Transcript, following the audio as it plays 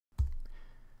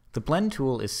The blend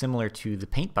tool is similar to the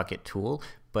paint bucket tool,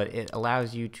 but it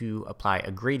allows you to apply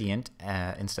a gradient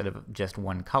instead of just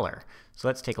one color. So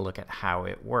let's take a look at how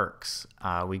it works.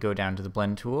 We go down to the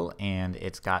blend tool, and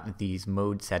it's got these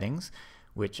mode settings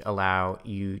which allow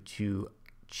you to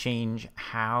change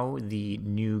how the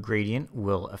new gradient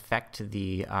will affect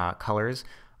the colors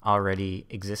already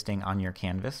existing on your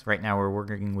canvas. Right now we're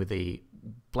working with a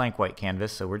blank white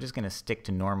canvas, so we're just going to stick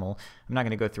to normal. I'm not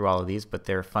going to go through all of these, but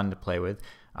they're fun to play with.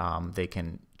 They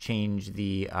can change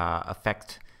the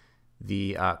affect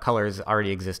the colors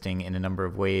already existing in a number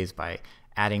of ways by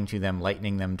adding to them,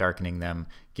 lightening them, darkening them,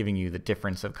 giving you the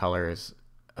difference of colors,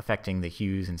 affecting the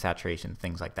hues and saturation,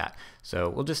 things like that. So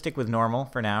we'll just stick with normal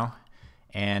for now.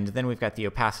 And then we've got the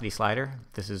opacity slider.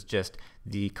 This is just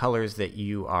the colors that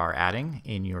you are adding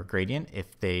in your gradient. If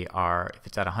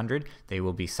it's at 100, they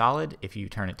will be solid. If you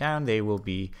turn it down, they will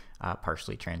be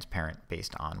partially transparent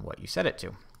based on what you set it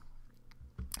to.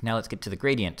 Now let's get to the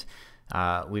gradient.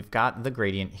 We've got the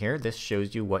gradient here. This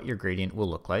shows you what your gradient will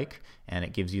look like, and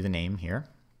it gives you the name here.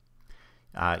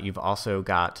 You've also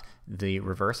got the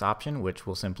reverse option, which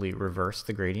will simply reverse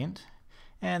the gradient.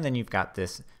 And then you've got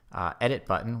this edit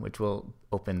button, which will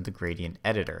open the gradient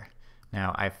editor.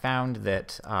 Now I found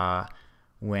that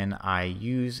when I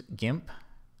use GIMP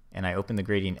and I open the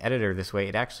gradient editor this way,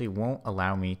 it actually won't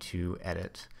allow me to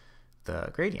edit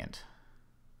the gradient.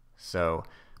 So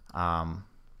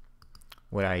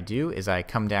what I do is I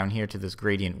come down here to this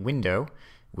gradient window,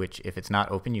 which if it's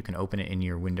not open, you can open it in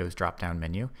your Windows drop-down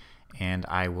menu, and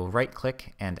I will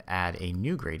right-click and add a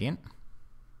new gradient.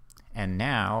 And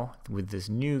now with this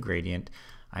new gradient,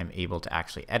 I'm able to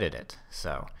actually edit it.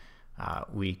 So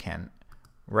we can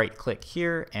right-click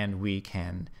here, and we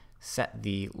can set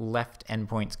the left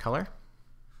endpoint's color,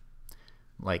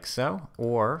 like so,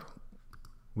 or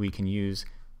we can use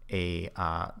the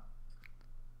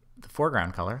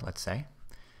foreground color, let's say,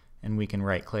 and we can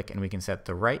right-click and we can set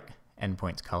the right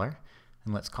endpoint's color,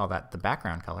 and let's call that the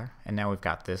background color. And now we've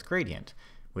got this gradient,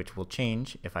 which will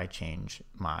change if I change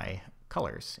my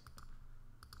colors.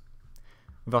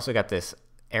 We've also got this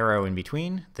arrow in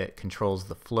between that controls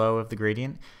the flow of the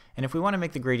gradient. And if we want to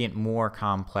make the gradient more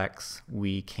complex,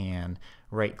 we can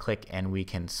right-click and we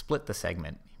can split the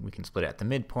segment. We can split it at the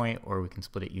midpoint, or we can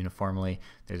split it uniformly.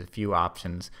 There's a few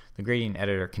options. The gradient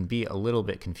editor can be a little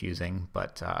bit confusing,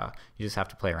 but you just have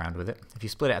to play around with it. If you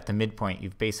split it at the midpoint,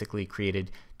 you've basically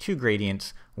created two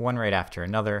gradients, one right after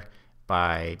another,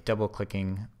 by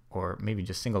double-clicking, or maybe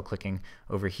just single-clicking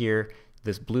over here.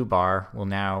 This blue bar will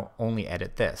now only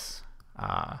edit this.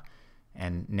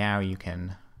 And now you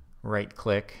can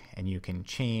right-click and you can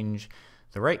change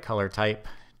the right color type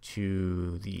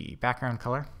to the background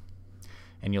color.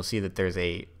 And you'll see that there's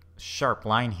a sharp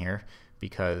line here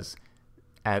because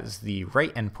as the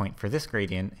right endpoint for this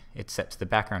gradient, it's set to the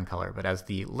background color, but as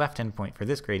the left endpoint for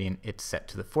this gradient, it's set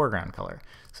to the foreground color.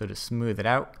 So to smooth it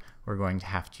out, we're going to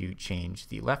have to change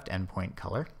the left endpoint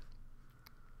color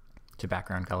to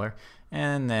background color,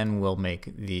 and then we'll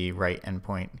make the right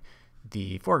endpoint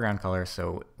the foreground color,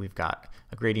 so we've got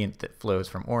a gradient that flows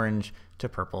from orange to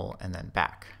purple and then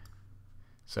back.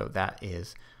 So that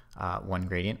is one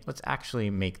gradient. Let's actually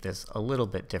make this a little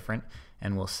bit different,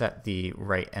 and we'll set the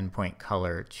right endpoint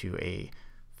color to a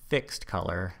fixed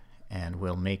color, and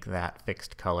we'll make that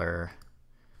fixed color,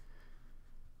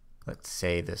 let's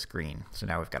say this green. So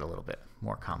now we've got a little bit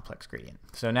more complex gradient.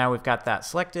 So now we've got that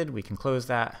selected, we can close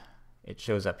that. It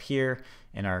shows up here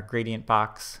in our gradient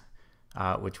box,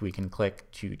 which we can click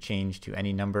to change to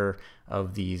any number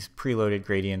of these preloaded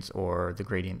gradients or the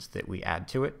gradients that we add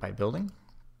to it by building.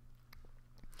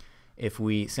 If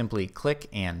we simply click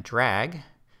and drag,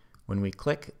 when we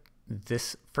click,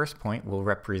 this first point will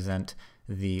represent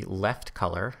the left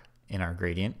color in our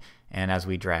gradient, and as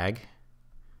we drag,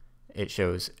 it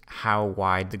shows how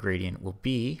wide the gradient will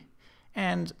be.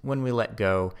 And when we let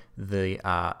go,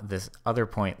 this other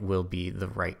point will be the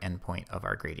right endpoint of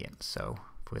our gradient. So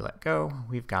if we let go,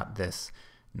 we've got this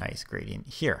nice gradient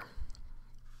here.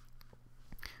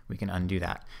 We can undo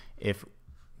that. If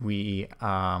we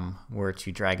were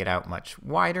to drag it out much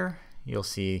wider, you'll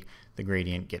see the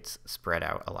gradient gets spread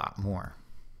out a lot more.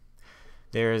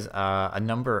 There's a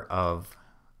number of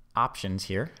options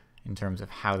here in terms of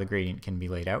how the gradient can be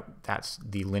laid out. That's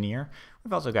the linear.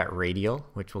 We've also got radial,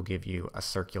 which will give you a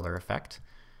circular effect.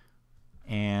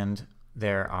 And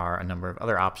there are a number of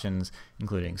other options,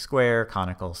 including square,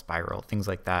 conical, spiral, things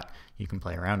like that you can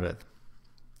play around with.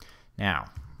 Now,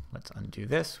 let's undo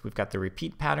this. We've got the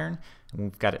repeat pattern, and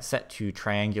we've got it set to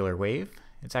triangular wave.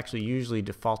 It's actually usually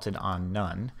defaulted on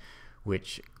none,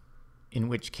 in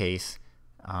which case,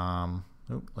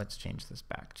 let's change this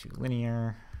back to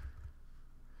linear.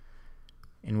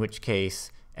 in which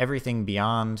case everything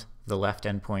beyond the left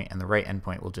endpoint and the right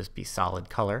endpoint will just be solid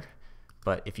color.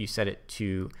 But if you set it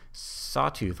to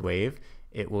sawtooth wave,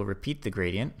 it will repeat the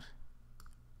gradient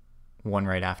one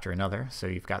right after another, so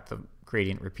you've got the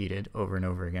gradient repeated over and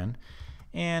over again.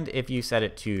 And if you set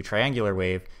it to triangular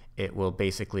wave, it will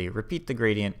basically repeat the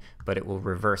gradient, but it will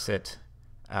reverse it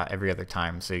every other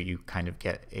time, so you kind of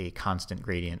get a constant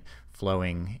gradient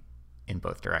flowing in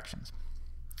both directions.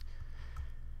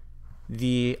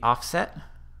 The offset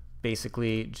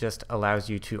basically just allows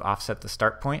you to offset the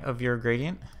start point of your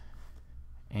gradient.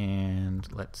 And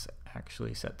let's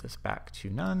actually set this back to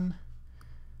none.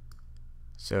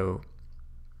 So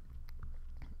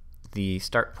the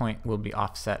start point will be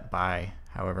offset by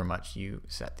however much you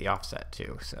set the offset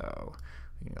to. So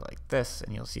we can go like this,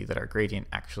 and you'll see that our gradient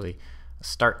actually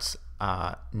starts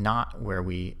not where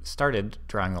we started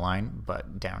drawing the line,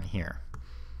 but down here.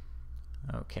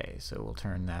 Okay, so we'll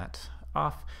turn that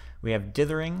off. We have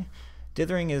dithering.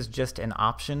 Dithering is just an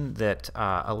option that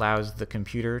allows the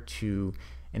computer to,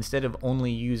 instead of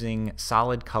only using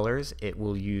solid colors, it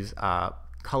will use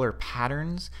color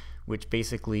patterns, which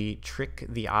basically trick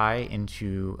the eye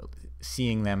into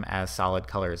seeing them as solid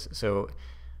colors. So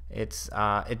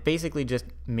it basically just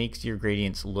makes your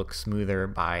gradients look smoother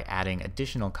by adding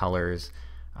additional colors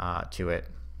to it.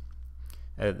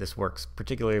 This works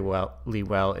particularly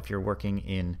well if you're working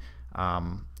in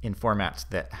formats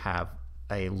that have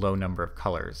a low number of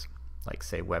colors, like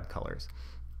say web colors.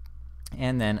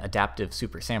 And then adaptive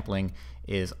super sampling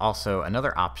is also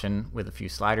another option with a few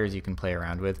sliders you can play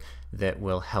around with that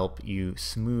will help you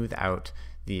smooth out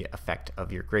the effect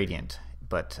of your gradient.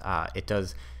 But it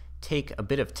does take a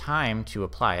bit of time to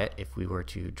apply it. If we were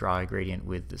to draw a gradient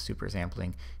with the super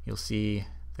sampling, you'll see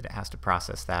that it has to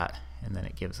process that, and then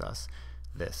it gives us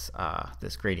this,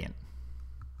 this gradient.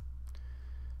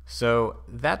 So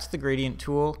that's the gradient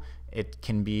tool. It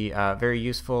can be very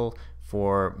useful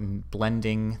for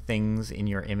blending things in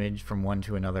your image from one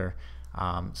to another.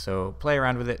 So play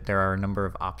around with it. There are a number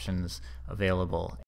of options available.